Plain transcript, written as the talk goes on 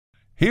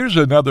Here's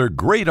another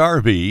great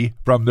RV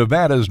from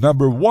Nevada's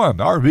 #1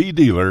 RV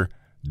dealer,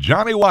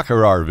 Johnnie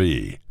Walker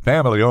RV,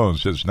 family owned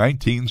since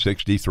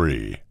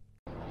 1963.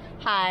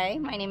 Hi,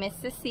 my name is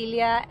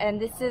Cecilia, and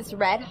this is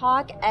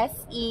Redhawk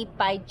SE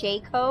by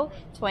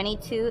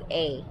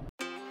Jayco-22A.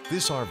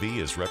 This RV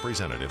is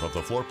representative of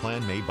the floor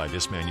plan made by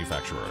this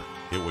manufacturer.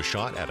 It was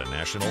shot at a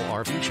national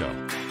RV show.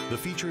 The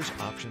features,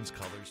 options,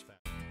 colors...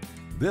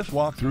 This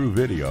walkthrough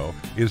video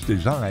is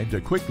designed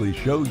to quickly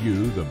show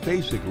you the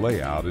basic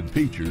layout and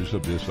features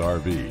of this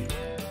RV.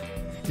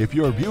 If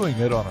you're viewing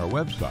it on our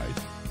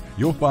website,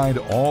 you'll find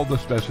all the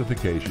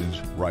specifications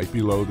right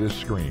below this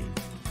screen.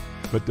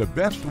 But the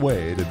best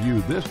way to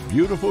view this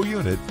beautiful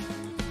unit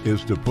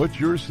is to put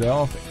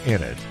yourself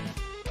in it.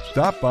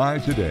 Stop by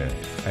today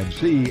and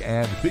see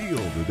and feel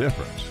the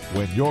difference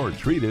when you're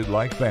treated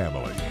like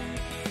family.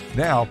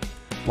 Now,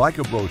 like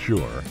a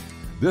brochure,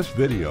 this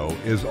video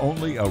is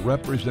only a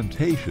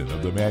representation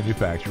of the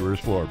manufacturer's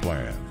floor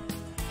plan.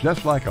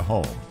 Just like a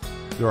home,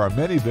 there are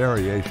many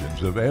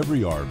variations of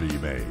every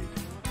RV made.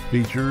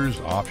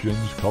 Features,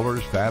 options,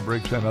 colors,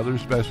 fabrics, and other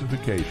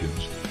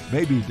specifications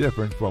may be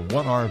different from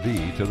one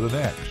RV to the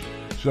next.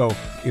 So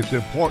it's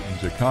important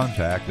to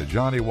contact a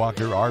Johnnie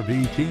Walker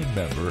RV team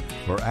member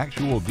for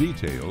actual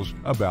details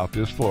about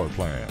this floor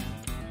plan.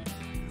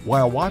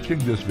 While watching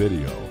this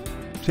video,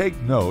 take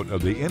note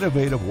of the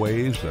innovative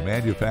ways the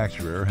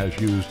manufacturer has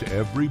used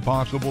every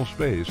possible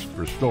space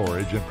for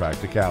storage and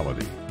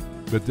practicality.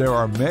 But there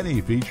are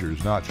many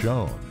features not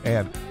shown,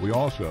 and we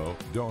also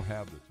don't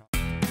have the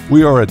time.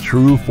 We are a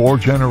true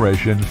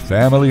 4th-generation,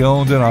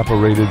 family-owned and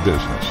operated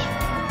business.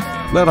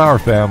 Let our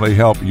family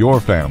help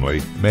your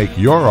family make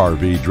your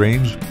RV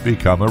dreams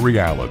become a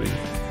reality.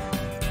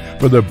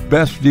 For the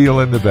best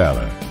deal in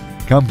Nevada,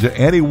 come to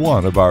any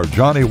one of our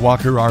Johnnie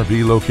Walker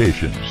RV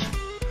locations.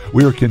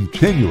 We are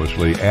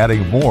continuously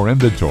adding more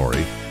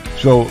inventory,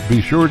 so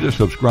be sure to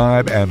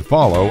subscribe and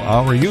follow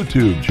our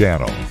YouTube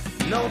channel.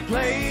 No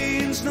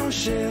planes, no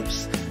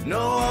ships,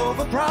 no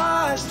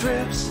overpriced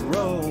trips.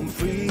 Roam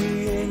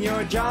free in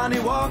your Johnnie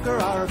Walker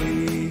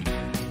RV.